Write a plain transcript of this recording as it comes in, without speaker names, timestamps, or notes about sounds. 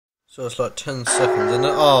So it's like 10 seconds and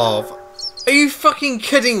are you fucking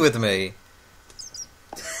kidding with me?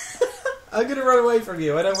 I'm gonna run away from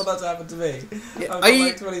you. I don't want that to happen to me. Yeah, I've got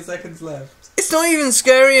like 20 seconds left. It's not even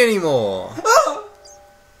scary anymore. Ah!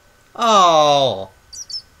 Oh.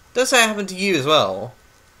 Does that happen to you as well?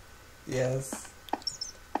 Yes.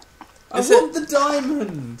 Is I want the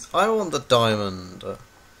diamond! I want the diamond.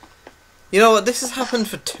 You know what, this has happened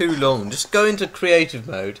for too long. Just go into creative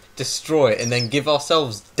mode, destroy it, and then give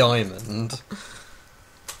ourselves diamond.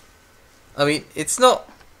 I mean, it's not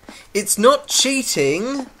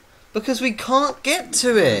cheating, because we can't get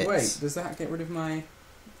to it. Wait, does that get rid of my...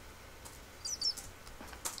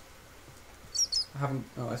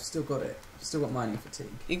 I've still got it. I've still got mining fatigue.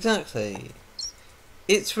 Exactly.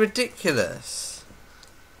 It's ridiculous.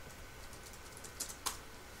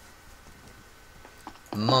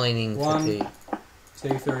 Mining fatigue. 1,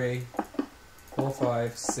 2, 3, 4,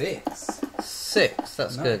 5, 6. 6,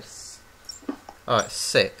 that's Nice. good. Alright,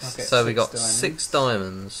 6. Okay, So we 6 got diamonds. 6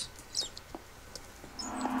 diamonds.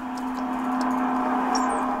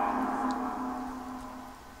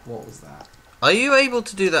 What was that? Are you able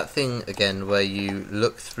to do that thing again where you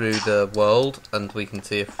look through the world and we can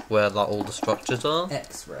see where like all the structures are?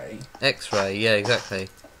 X-ray. X-ray, yeah, exactly.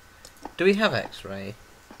 Do we have X-ray?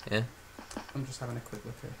 Yeah. I'm just having a quick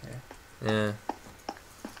look at here. Yeah.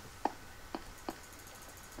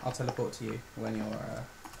 I'll teleport to you when you're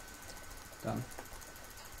done.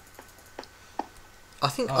 I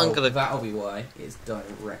think I'm gonna. That'll be why it's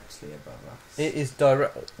directly above us. It is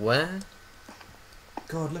direct. Where?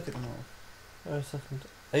 God, look at them all. Oh, a second.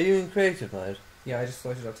 Are you in creative mode? Yeah, I just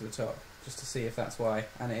floated up to the top just to see if that's why,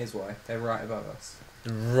 and it is why. They're right above us.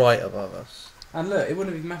 Right above us. And look, it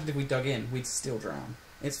wouldn't have mattered if we dug in. We'd still drown.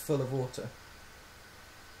 It's full of water.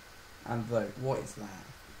 And though, what is that?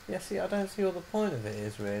 Yeah, see, I don't see what the point of it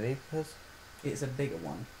is really, because... It's a bigger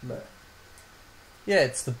one. Look. Yeah,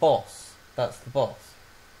 it's the boss. That's the boss.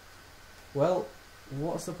 Well,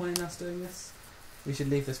 what's the point in us doing this? We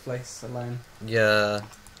should leave this place alone. Yeah.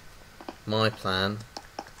 My plan.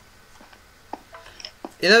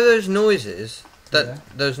 You know those noises?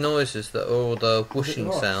 Those noises that are all the whooshing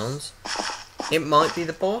boss? sounds? It might be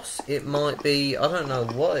the boss. It might be... I don't know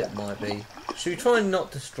what it might be. Should we try and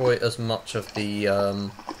not destroy as much of the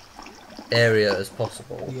area as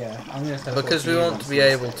possible? Yeah, I'm going to Because we want to be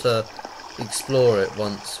able to explore it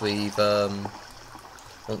once we've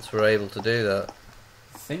once we're able to do that.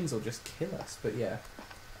 Things will just kill us, but yeah.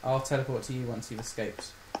 I'll teleport to you once you've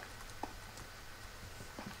escaped.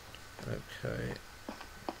 Okay.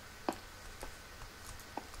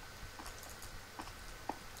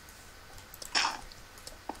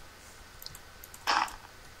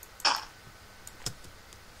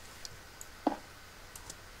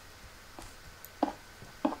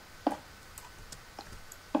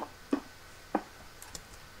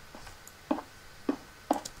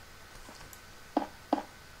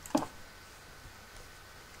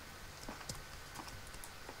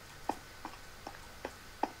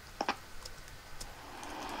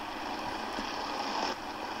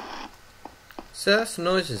 So that's the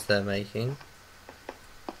noises they're making.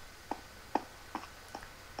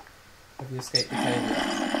 Have you escaped the cave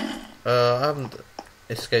yet? I haven't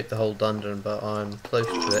escaped the whole dungeon, but I'm close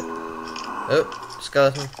to it. Oh,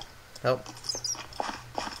 skeleton. Help.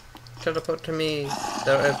 Teleport to me.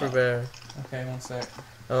 They're everywhere. Okay, one sec.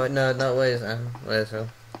 Oh, wait, no, where's Anne? Where's her?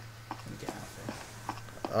 Get out of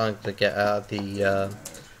here. I'm gonna get out of the,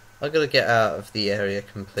 I'm gonna get out of the area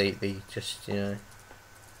completely, just, you know.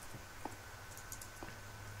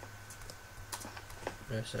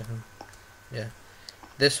 Wait a second. Yeah.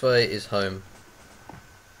 This way is home.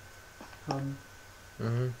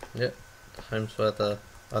 Yep. Home's where the...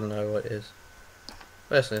 I don't know what it is.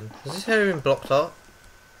 Wait a second. Has this area been blocked up?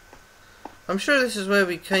 I'm sure this is where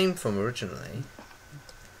we came from originally.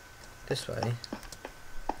 This way.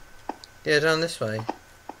 Yeah, down this way.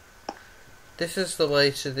 This is the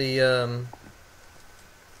way to the,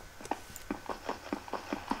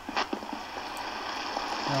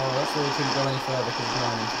 No, that's why we couldn't go any further because of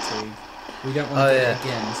mining fatigue. We don't want to do it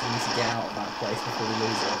again, so we need to get out of that place before we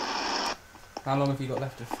lose it. How long have you got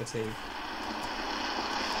left of fatigue?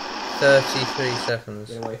 33 seconds.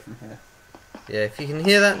 Get away from here. Yeah, if you can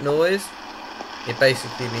hear that noise, it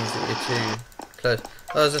basically means that you're too close.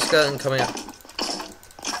 Oh, there's a skeleton coming up.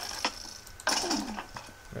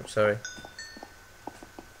 I'm sorry.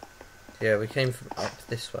 Yeah, we came from up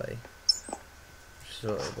this way, which is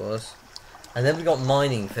what it was. And then we got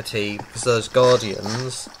mining fatigue because those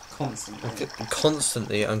guardians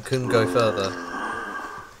constantly and couldn't go further.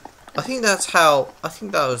 I think that's how. I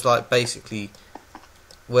think that was like basically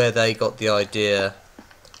where they got the idea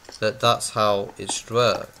that's how it should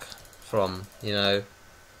work. From, you know,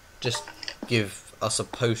 just give us a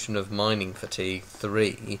potion of mining fatigue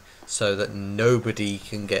 3 so that nobody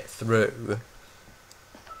can get through.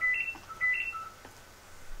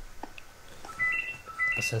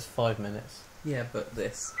 It says 5 minutes. Yeah, but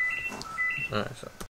this. Alright, so